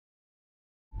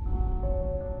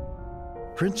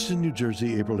Princeton, New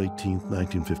Jersey, April 18,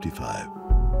 1955.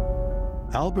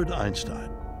 Albert Einstein,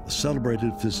 a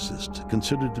celebrated physicist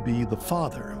considered to be the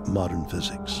father of modern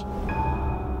physics,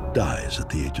 dies at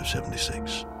the age of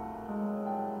 76.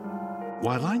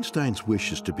 While Einstein's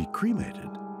wish is to be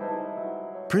cremated,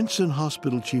 Princeton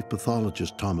Hospital Chief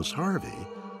Pathologist Thomas Harvey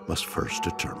must first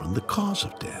determine the cause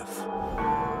of death.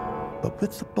 But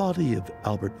with the body of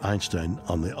Albert Einstein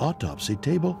on the autopsy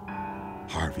table,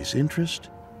 Harvey's interest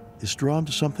is drawn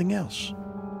to something else.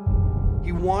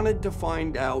 He wanted to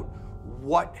find out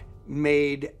what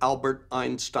made Albert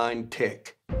Einstein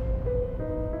tick.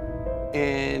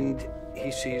 And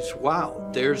he sees, wow,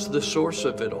 there's the source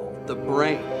of it all, the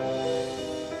brain.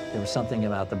 There was something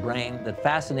about the brain that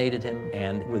fascinated him,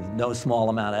 and with no small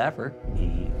amount of effort,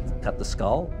 he cut the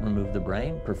skull, removed the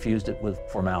brain, perfused it with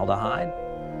formaldehyde.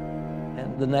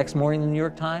 And the next morning, the New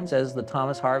York Times says that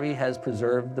Thomas Harvey has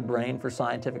preserved the brain for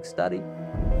scientific study.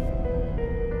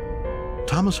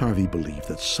 Thomas Harvey believed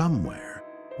that somewhere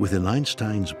within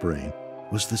Einstein's brain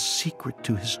was the secret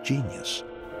to his genius.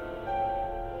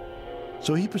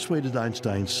 So he persuaded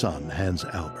Einstein's son, Hans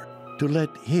Albert, to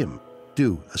let him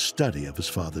do a study of his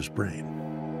father's brain.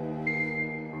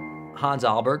 Hans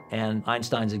Albert and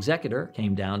Einstein's executor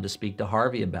came down to speak to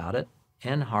Harvey about it,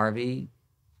 and Harvey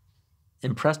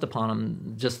impressed upon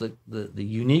him just the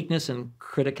uniqueness and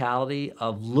criticality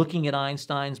of looking at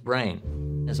Einstein's brain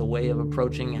as a way of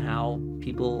approaching how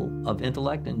people of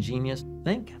intellect and genius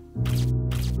think.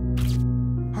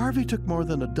 Harvey took more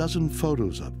than a dozen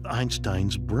photos of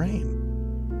Einstein's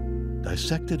brain,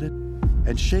 dissected it,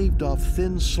 and shaved off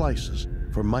thin slices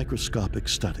for microscopic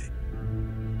study.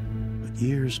 But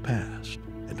years passed,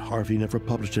 and Harvey never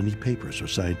published any papers or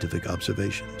scientific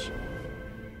observations.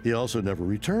 He also never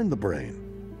returned the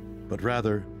brain, but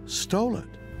rather stole it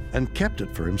and kept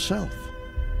it for himself,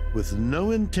 with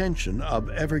no intention of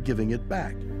ever giving it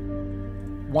back.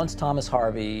 Once Thomas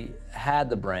Harvey had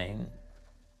the brain,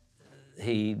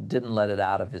 he didn't let it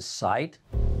out of his sight.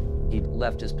 He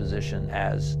left his position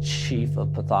as chief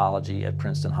of pathology at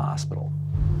Princeton Hospital.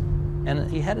 And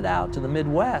he headed out to the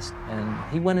Midwest, and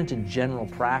he went into general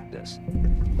practice.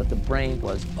 But the brain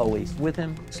was always with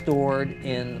him, stored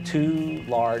in 2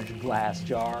 large glass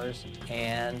jars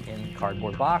and in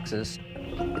cardboard boxes.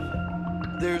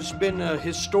 There's been a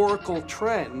historical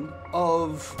trend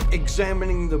of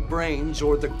examining the brains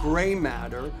or the gray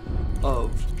matter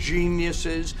of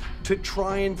geniuses to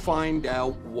try and find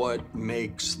out what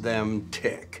makes them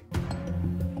tick.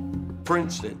 For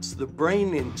instance, the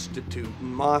Brain Institute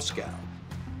in Moscow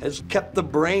has kept the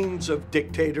brains of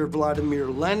dictator Vladimir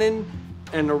Lenin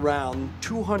and around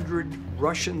 200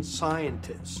 Russian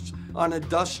scientists on a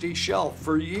dusty shelf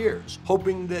for years,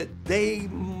 hoping that they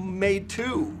may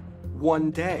too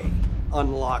one day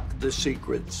unlock the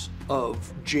secrets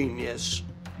of genius.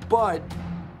 But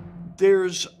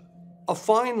there's a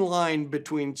fine line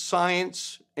between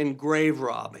science and grave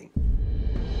robbing.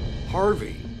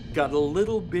 Harvey got a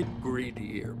little bit greedy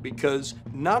here because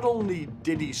not only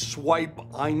did he swipe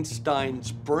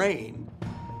Einstein's brain,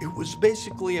 it was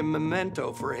basically a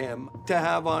memento for him to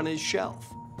have on his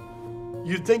shelf.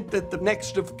 You'd think that the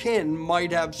next of kin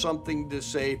might have something to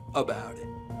say about it.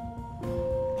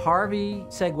 Harvey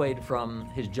segued from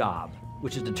his job,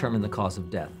 which is to determine the cause of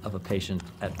death of a patient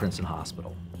at Princeton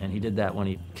Hospital. And he did that when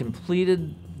he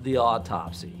completed the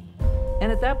autopsy.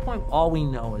 And at that point, all we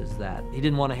know is that he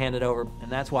didn't want to hand it over,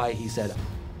 and that's why he said,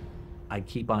 I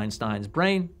keep Einstein's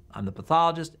brain, I'm the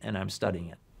pathologist, and I'm studying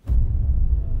it.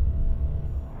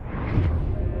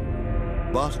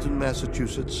 Boston,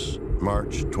 Massachusetts,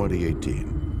 March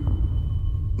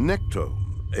 2018. Nectome,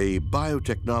 a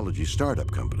biotechnology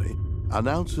startup company,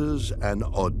 announces an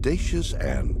audacious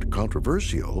and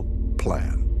controversial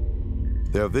plan.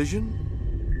 Their vision?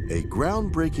 A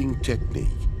groundbreaking technique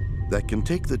that can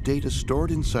take the data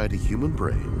stored inside a human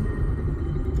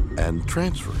brain and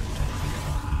transfer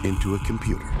it into a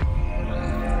computer.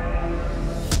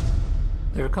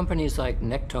 There are companies like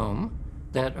Nectome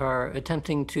that are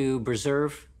attempting to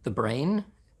preserve the brain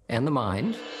and the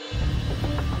mind.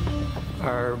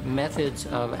 Our methods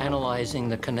of analyzing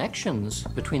the connections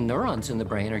between neurons in the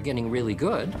brain are getting really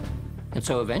good. And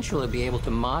so eventually we'll be able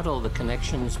to model the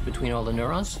connections between all the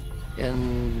neurons.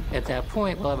 And at that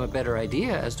point, we'll have a better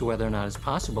idea as to whether or not it's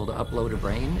possible to upload a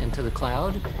brain into the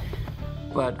cloud.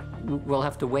 But we'll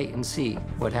have to wait and see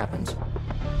what happens.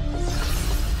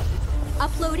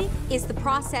 Uploading is the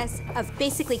process of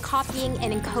basically copying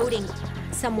and encoding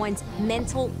someone's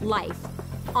mental life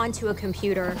onto a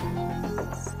computer.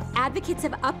 Advocates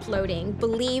of uploading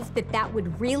believe that that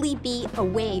would really be a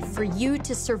way for you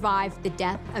to survive the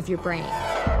death of your brain.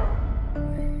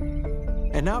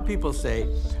 And now people say,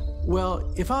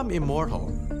 well, if I'm immortal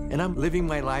and I'm living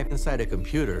my life inside a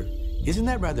computer, isn't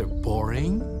that rather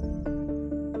boring?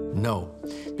 No,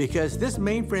 because this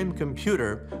mainframe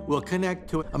computer will connect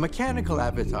to a mechanical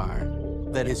avatar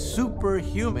that is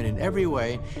superhuman in every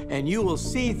way, and you will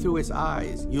see through its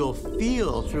eyes, you'll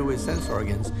feel through its sense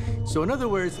organs. So in other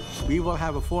words, we will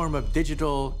have a form of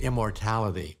digital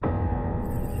immortality.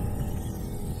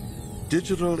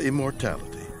 Digital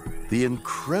immortality, the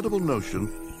incredible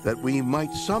notion that we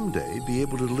might someday be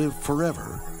able to live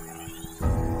forever.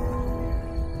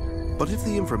 But if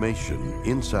the information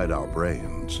inside our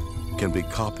brains can be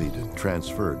copied and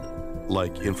transferred,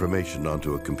 like information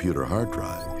onto a computer hard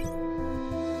drive,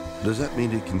 does that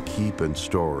mean it can keep and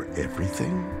store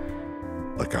everything?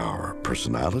 Like our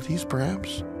personalities,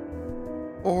 perhaps?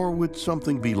 Or would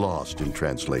something be lost in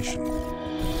translation?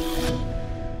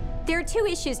 There are two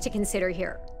issues to consider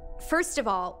here. First of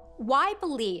all, why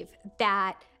believe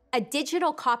that a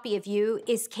digital copy of you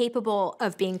is capable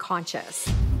of being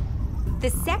conscious? The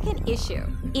second issue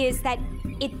is that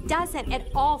it doesn't at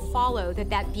all follow that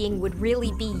that being would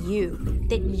really be you,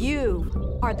 that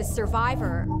you are the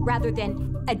survivor rather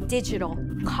than a digital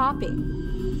copy.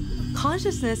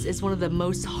 Consciousness is one of the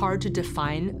most hard to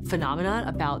define phenomena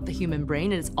about the human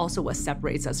brain, and it's also what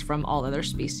separates us from all other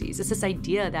species. It's this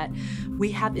idea that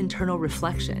we have internal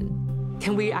reflection.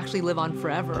 Can we actually live on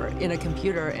forever in a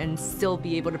computer and still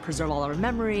be able to preserve all our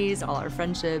memories, all our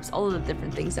friendships, all of the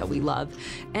different things that we love?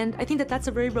 And I think that that's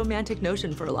a very romantic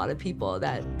notion for a lot of people,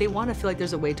 that they want to feel like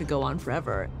there's a way to go on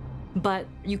forever. But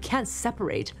you can't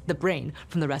separate the brain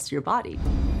from the rest of your body.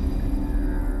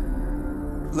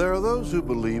 There are those who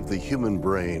believe the human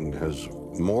brain has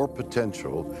more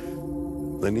potential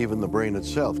than even the brain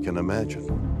itself can imagine,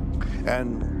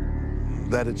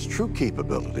 and that its true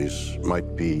capabilities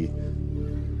might be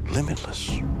limitless.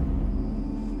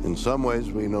 In some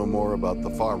ways, we know more about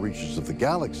the far reaches of the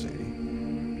galaxy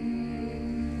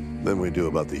than we do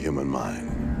about the human mind.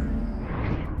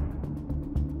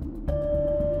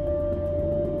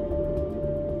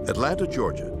 Atlanta,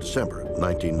 Georgia, December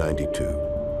 1992.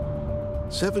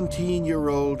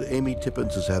 17-year-old Amy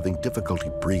Tippins is having difficulty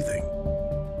breathing.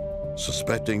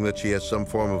 Suspecting that she has some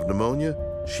form of pneumonia,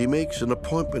 she makes an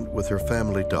appointment with her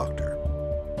family doctor.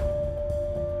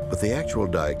 But the actual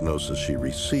diagnosis she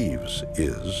receives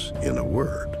is, in a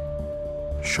word,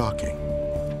 shocking.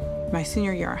 My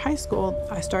senior year of high school,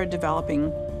 I started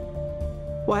developing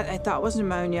what I thought was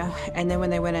pneumonia, and then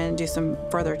when they went in and do some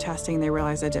further testing, they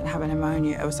realized I didn't have a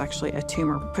pneumonia. It was actually a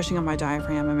tumor pushing on my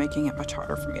diaphragm and making it much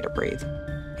harder for me to breathe.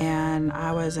 And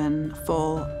I was in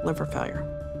full liver failure.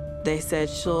 They said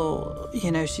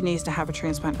she needs to have a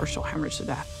transplant or she'll hemorrhage to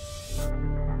death.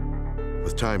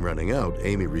 With time running out,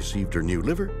 Amy received her new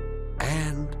liver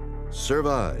and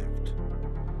survived.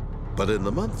 But in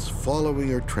the months following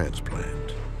her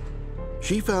transplant,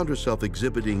 she found herself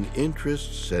exhibiting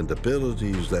interests and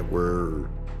abilities that were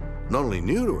not only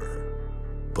new to her,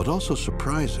 but also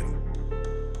surprising.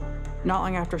 Not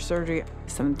long after surgery,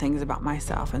 some things about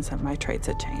myself and some of my traits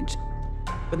had changed.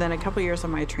 Within a couple years of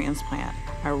my transplant,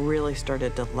 I really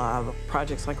started to love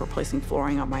projects like replacing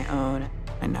flooring on my own.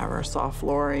 I never saw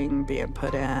flooring being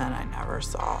put in. I never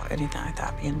saw anything like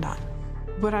that being done.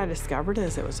 What I discovered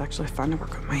is it was actually fun to work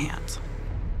with my hands.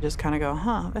 Just kind of go,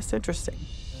 huh, that's interesting.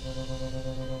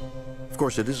 Of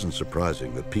course, it isn't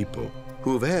surprising that people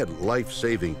who have had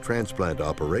life-saving transplant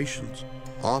operations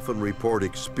often report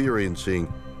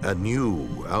experiencing a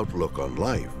new outlook on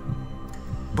life.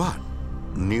 But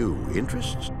new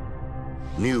interests?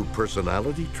 New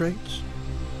personality traits?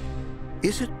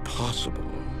 Is it possible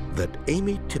that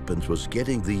Amy Tippins was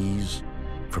getting these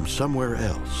from somewhere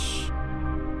else?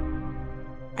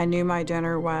 I knew my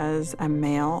donor was a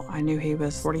male. I knew he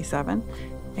was 47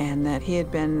 and that he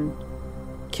had been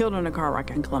killed in a car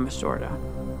wreck in Columbus, Georgia.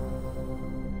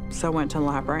 So I went to the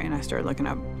library and I started looking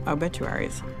up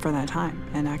obituaries for that time.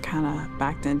 And I kind of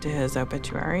backed into his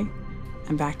obituary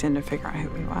and backed in to figure out who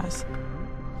he was.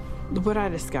 What I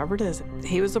discovered is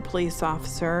he was a police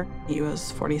officer. He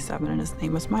was 47 and his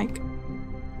name was Mike.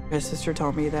 His sister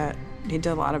told me that he did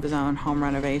a lot of his own home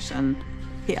renovation.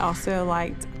 He also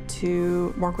liked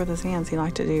to work with his hands. He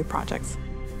liked to do projects.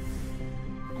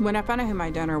 When I found out who my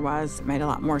donor was, it made a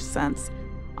lot more sense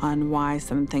on why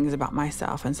some things about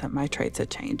myself and some of my traits had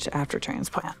changed after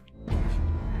transplant.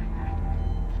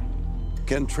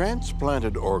 Can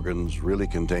transplanted organs really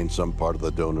contain some part of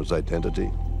the donor's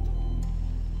identity?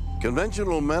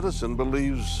 Conventional medicine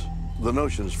believes the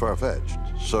notion is far-fetched.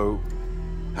 So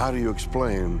how do you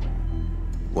explain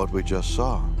what we just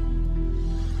saw?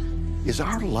 Is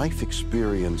our life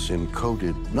experience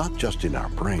encoded not just in our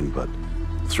brain, but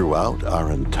throughout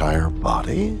our entire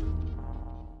body?